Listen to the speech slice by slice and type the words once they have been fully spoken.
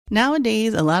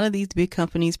Nowadays, a lot of these big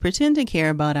companies pretend to care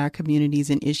about our communities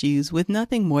and issues with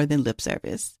nothing more than lip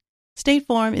service. State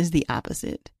Farm is the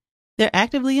opposite. They're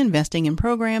actively investing in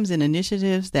programs and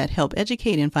initiatives that help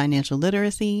educate in financial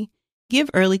literacy, give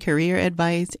early career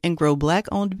advice, and grow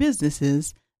Black-owned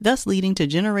businesses, thus leading to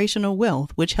generational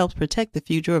wealth, which helps protect the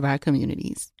future of our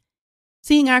communities.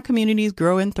 Seeing our communities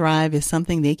grow and thrive is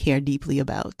something they care deeply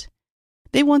about.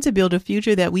 They want to build a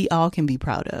future that we all can be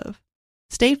proud of.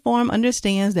 State Farm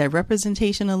understands that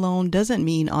representation alone doesn't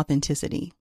mean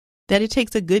authenticity, that it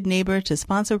takes a good neighbor to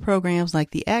sponsor programs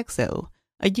like the ACT-SO,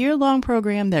 a year-long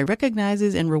program that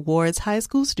recognizes and rewards high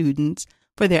school students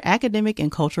for their academic and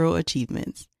cultural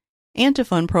achievements, and to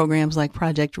fund programs like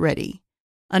Project Ready,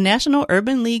 a National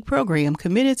Urban League program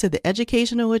committed to the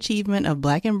educational achievement of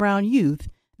Black and Brown youth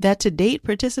that to date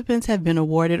participants have been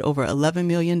awarded over $11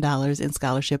 million in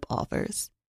scholarship offers.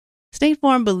 State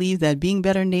Farm believes that being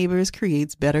better neighbors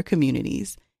creates better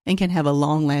communities and can have a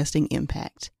long-lasting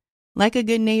impact. Like a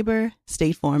good neighbor,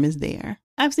 State Farm is there.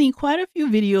 I've seen quite a few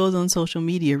videos on social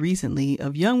media recently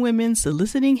of young women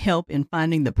soliciting help in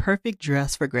finding the perfect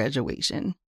dress for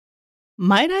graduation.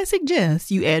 Might I suggest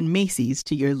you add Macy's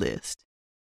to your list?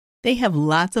 They have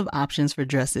lots of options for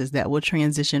dresses that will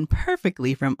transition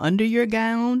perfectly from under your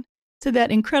gown to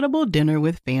that incredible dinner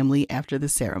with family after the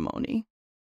ceremony.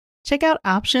 Check out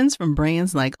options from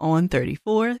brands like On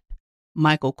 34th,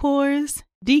 Michael Kors,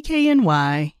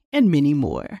 DKNY, and many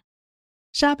more.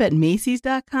 Shop at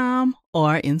Macy's.com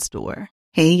or in-store.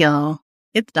 Hey y'all,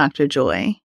 it's Dr.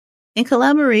 Joy. In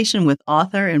collaboration with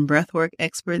author and breathwork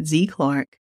expert Z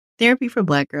Clark, Therapy for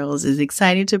Black Girls is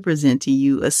excited to present to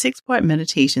you a 6-part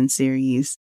meditation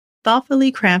series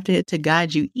thoughtfully crafted to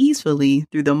guide you easily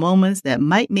through the moments that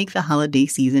might make the holiday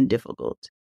season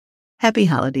difficult. Happy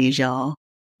holidays, y'all,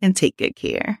 and take good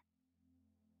care.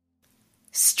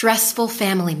 Stressful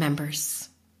family members.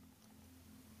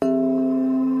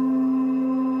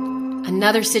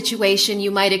 Another situation you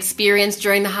might experience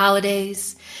during the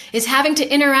holidays is having to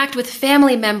interact with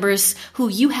family members who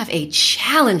you have a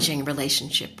challenging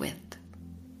relationship with.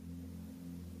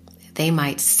 They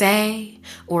might say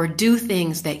or do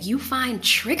things that you find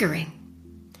triggering,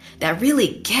 that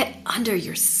really get under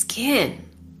your skin.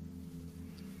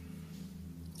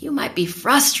 You might be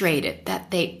frustrated that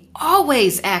they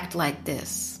always act like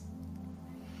this,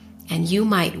 and you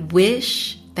might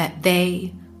wish that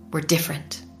they were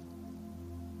different.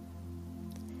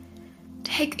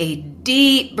 Take a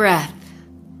deep breath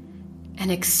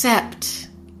and accept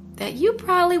that you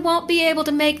probably won't be able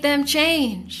to make them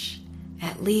change,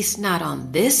 at least not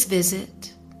on this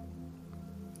visit.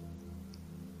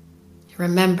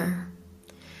 Remember,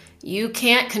 you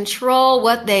can't control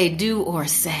what they do or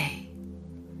say.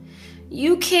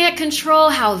 You can't control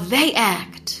how they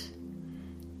act,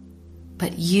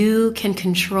 but you can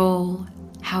control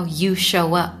how you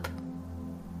show up.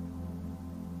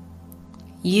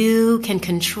 You can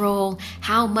control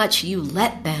how much you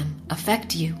let them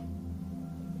affect you.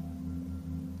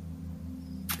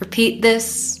 Repeat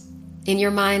this in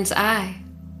your mind's eye.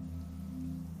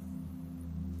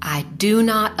 I do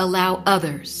not allow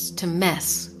others to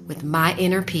mess with my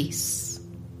inner peace.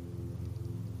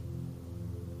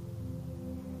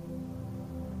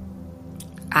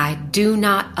 I do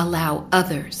not allow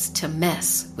others to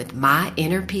mess with my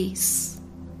inner peace.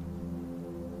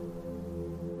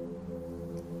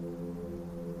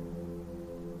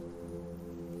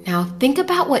 Now think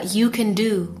about what you can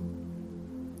do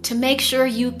to make sure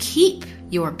you keep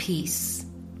your peace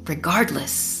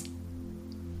regardless.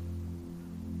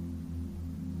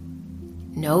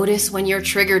 Notice when you're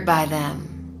triggered by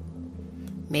them.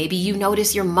 Maybe you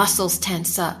notice your muscles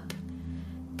tense up,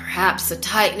 perhaps a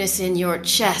tightness in your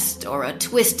chest or a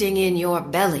twisting in your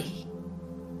belly.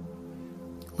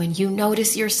 When you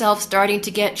notice yourself starting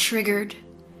to get triggered,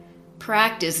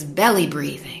 practice belly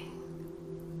breathing.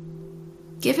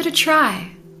 Give it a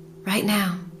try right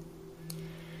now.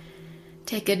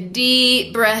 Take a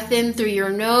deep breath in through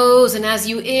your nose, and as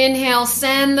you inhale,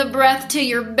 send the breath to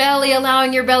your belly,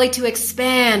 allowing your belly to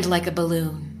expand like a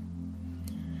balloon.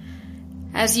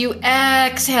 As you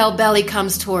exhale, belly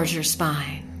comes towards your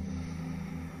spine.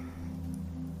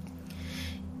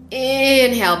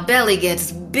 Inhale, belly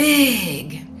gets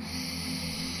big.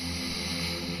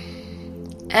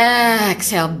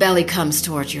 Exhale, belly comes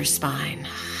towards your spine.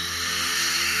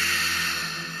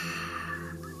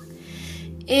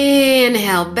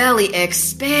 Inhale, belly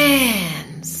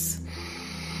expands.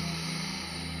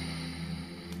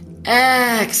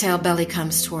 Exhale, belly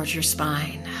comes towards your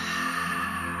spine.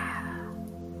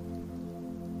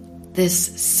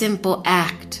 This simple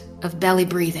act of belly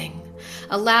breathing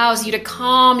allows you to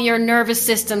calm your nervous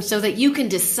system so that you can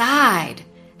decide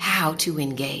how to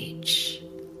engage.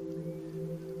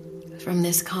 From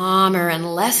this calmer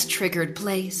and less triggered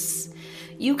place,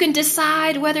 you can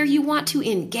decide whether you want to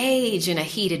engage in a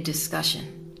heated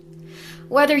discussion,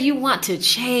 whether you want to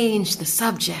change the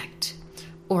subject,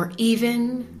 or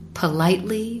even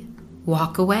politely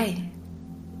walk away.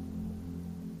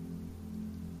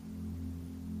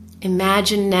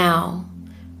 Imagine now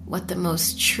what the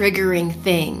most triggering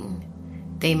thing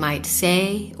they might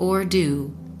say or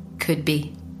do could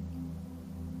be.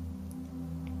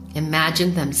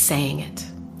 Imagine them saying it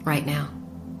right now.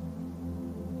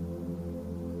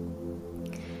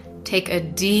 Take a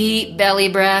deep belly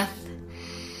breath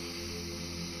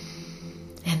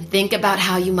and think about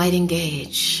how you might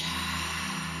engage.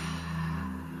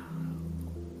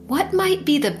 What might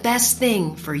be the best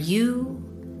thing for you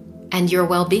and your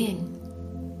well-being?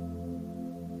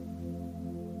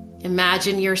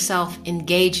 Imagine yourself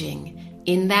engaging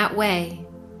in that way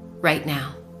right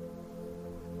now.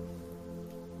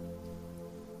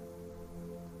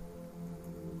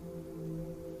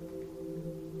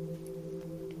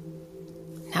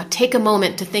 Now take a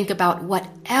moment to think about what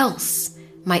else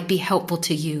might be helpful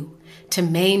to you to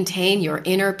maintain your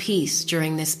inner peace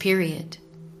during this period.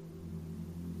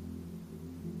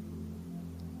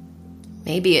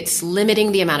 Maybe it's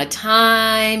limiting the amount of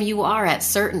time you are at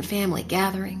certain family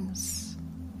gatherings.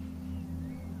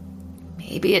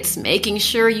 Maybe it's making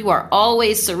sure you are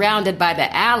always surrounded by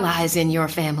the allies in your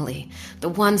family, the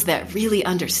ones that really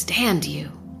understand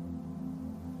you.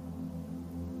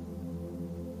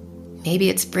 Maybe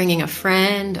it's bringing a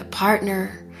friend, a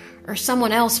partner, or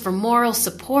someone else for moral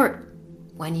support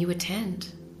when you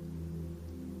attend.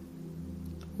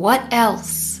 What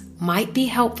else might be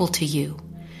helpful to you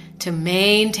to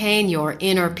maintain your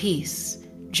inner peace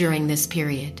during this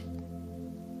period?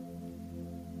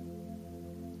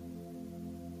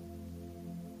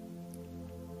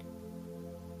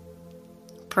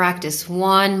 Practice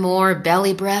one more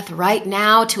belly breath right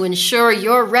now to ensure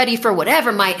you're ready for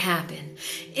whatever might happen.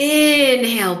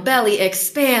 Inhale, belly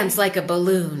expands like a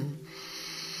balloon.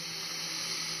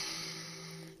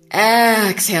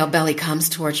 Exhale, belly comes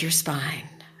towards your spine.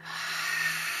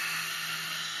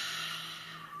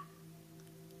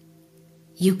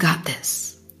 You got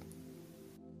this.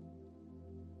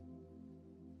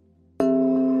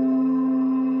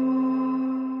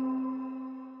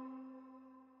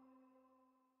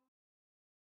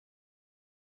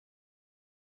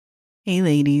 Hey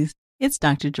ladies, it's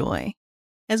Dr. Joy.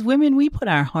 As women, we put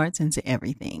our hearts into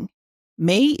everything.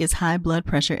 May is High Blood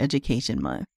Pressure Education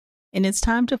Month, and it's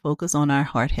time to focus on our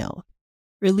heart health.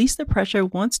 Release the Pressure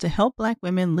wants to help Black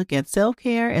women look at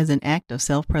self-care as an act of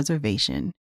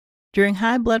self-preservation. During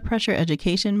High Blood Pressure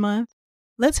Education Month,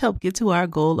 let's help get to our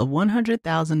goal of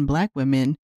 100,000 Black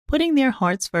women putting their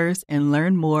hearts first and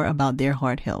learn more about their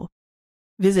heart health.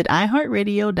 Visit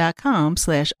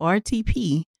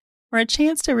iHeartRadio.com/RTP for a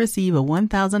chance to receive a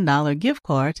 $1,000 gift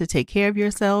card to take care of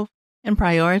yourself and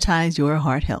prioritize your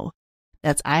heart health.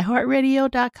 That's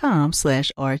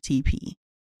iHeartRadio.com/RTP.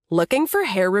 Looking for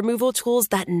hair removal tools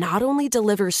that not only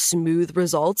deliver smooth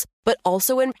results, but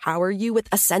also empower you with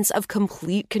a sense of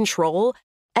complete control?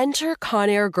 Enter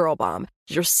Conair Girl Bomb,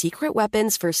 your secret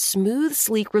weapons for smooth,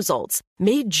 sleek results,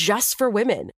 made just for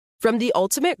women. From the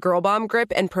ultimate Girl Bomb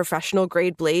grip and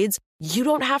professional-grade blades, you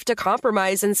don't have to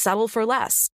compromise and settle for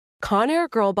less. Conair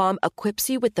Girl Bomb equips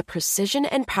you with the precision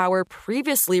and power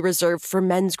previously reserved for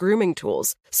men's grooming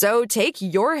tools. So take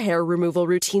your hair removal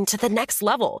routine to the next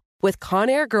level with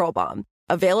Conair Girl Bomb.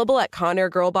 Available at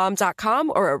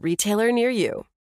ConairGirlBomb.com or a retailer near you.